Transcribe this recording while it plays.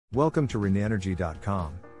Welcome to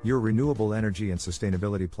RenEnergy.com, your renewable energy and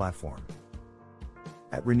sustainability platform.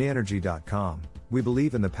 At RenEnergy.com, we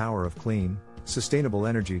believe in the power of clean, sustainable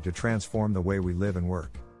energy to transform the way we live and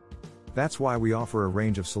work. That's why we offer a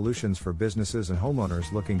range of solutions for businesses and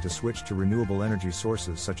homeowners looking to switch to renewable energy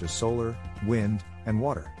sources such as solar, wind, and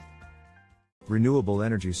water. Renewable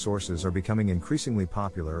energy sources are becoming increasingly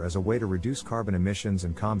popular as a way to reduce carbon emissions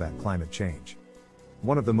and combat climate change.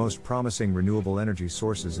 One of the most promising renewable energy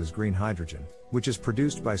sources is green hydrogen, which is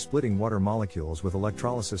produced by splitting water molecules with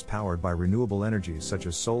electrolysis powered by renewable energies such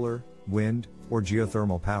as solar, wind, or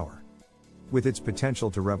geothermal power. With its potential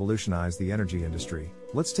to revolutionize the energy industry,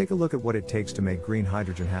 let's take a look at what it takes to make green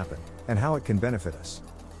hydrogen happen, and how it can benefit us.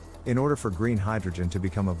 In order for green hydrogen to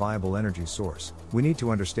become a viable energy source, we need to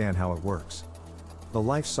understand how it works. The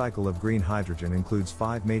life cycle of green hydrogen includes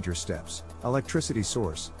 5 major steps: electricity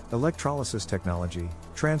source, electrolysis technology,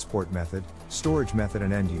 transport method, storage method,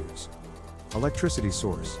 and end use. Electricity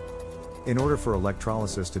source. In order for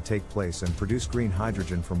electrolysis to take place and produce green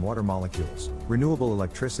hydrogen from water molecules, renewable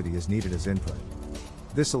electricity is needed as input.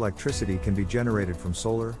 This electricity can be generated from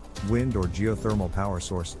solar, wind, or geothermal power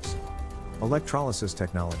sources. Electrolysis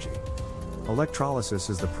technology. Electrolysis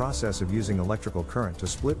is the process of using electrical current to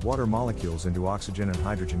split water molecules into oxygen and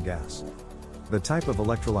hydrogen gas. The type of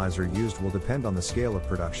electrolyzer used will depend on the scale of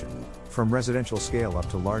production, from residential scale up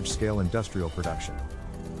to large-scale industrial production.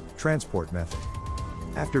 Transport method.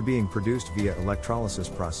 After being produced via electrolysis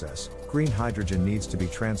process, green hydrogen needs to be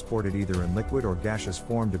transported either in liquid or gaseous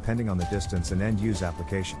form depending on the distance and end-use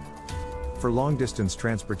application. For long-distance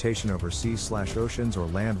transportation over seas/oceans or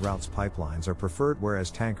land routes, pipelines are preferred, whereas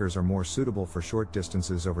tankers are more suitable for short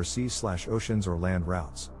distances over seas/oceans or land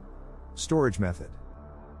routes. Storage method.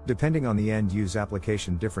 Depending on the end-use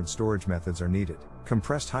application, different storage methods are needed.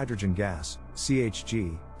 Compressed hydrogen gas,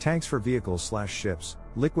 CHG, tanks for vehicles/ships,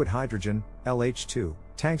 liquid hydrogen, LH2,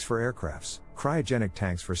 tanks for aircrafts, cryogenic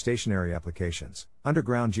tanks for stationary applications.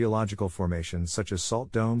 Underground geological formations such as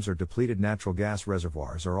salt domes or depleted natural gas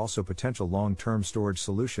reservoirs are also potential long-term storage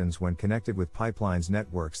solutions when connected with pipelines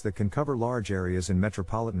networks that can cover large areas in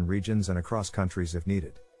metropolitan regions and across countries if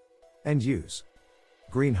needed. End use.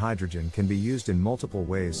 Green hydrogen can be used in multiple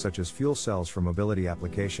ways, such as fuel cells for mobility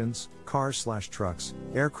applications, cars/trucks,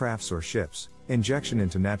 aircrafts or ships, injection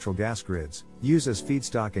into natural gas grids, use as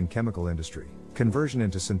feedstock in chemical industry, conversion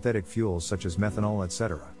into synthetic fuels such as methanol,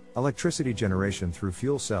 etc., electricity generation through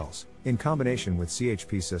fuel cells, in combination with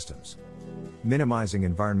CHP systems. Minimizing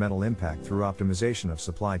environmental impact through optimization of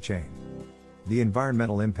supply chain. The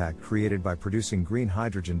environmental impact created by producing green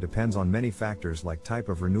hydrogen depends on many factors like type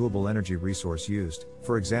of renewable energy resource used,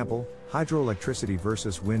 for example, hydroelectricity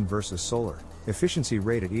versus wind versus solar, efficiency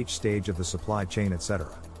rate at each stage of the supply chain, etc.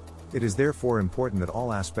 It is therefore important that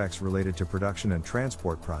all aspects related to production and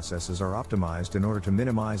transport processes are optimized in order to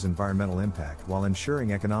minimize environmental impact while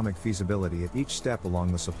ensuring economic feasibility at each step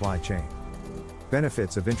along the supply chain.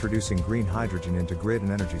 Benefits of introducing green hydrogen into grid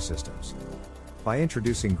and energy systems. By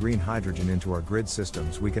introducing green hydrogen into our grid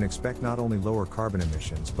systems, we can expect not only lower carbon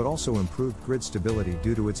emissions but also improved grid stability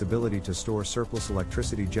due to its ability to store surplus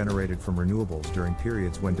electricity generated from renewables during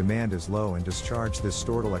periods when demand is low and discharge this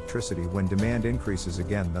stored electricity when demand increases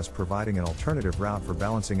again, thus providing an alternative route for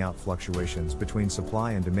balancing out fluctuations between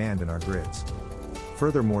supply and demand in our grids.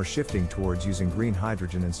 Furthermore, shifting towards using green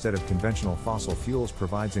hydrogen instead of conventional fossil fuels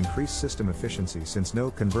provides increased system efficiency, since no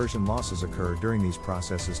conversion losses occur during these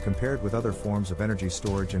processes compared with other forms of energy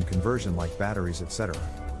storage and conversion like batteries, etc.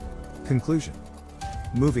 Conclusion.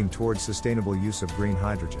 Moving towards sustainable use of green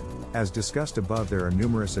hydrogen. As discussed above, there are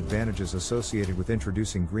numerous advantages associated with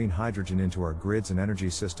introducing green hydrogen into our grids and energy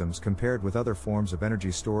systems compared with other forms of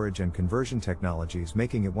energy storage and conversion technologies,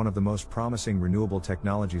 making it one of the most promising renewable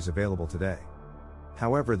technologies available today.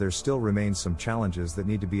 However, there still remains some challenges that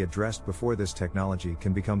need to be addressed before this technology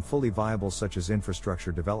can become fully viable, such as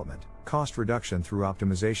infrastructure development, cost reduction through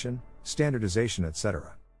optimization, standardization,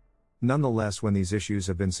 etc. Nonetheless, when these issues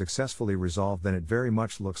have been successfully resolved, then it very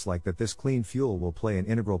much looks like that this clean fuel will play an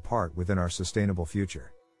integral part within our sustainable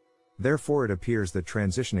future. Therefore, it appears that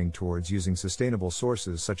transitioning towards using sustainable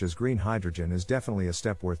sources such as green hydrogen is definitely a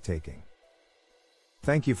step worth taking.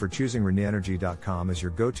 Thank you for choosing RenEnergy.com as your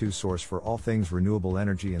go-to source for all things renewable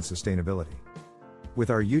energy and sustainability. With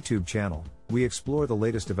our YouTube channel, we explore the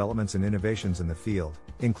latest developments and innovations in the field,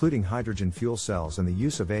 including hydrogen fuel cells and the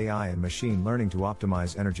use of AI and machine learning to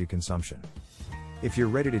optimize energy consumption. If you're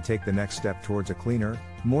ready to take the next step towards a cleaner,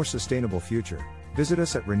 more sustainable future, visit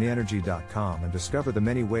us at RenEnergy.com and discover the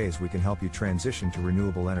many ways we can help you transition to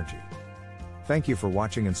renewable energy. Thank you for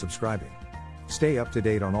watching and subscribing. Stay up to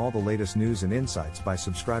date on all the latest news and insights by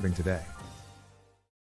subscribing today.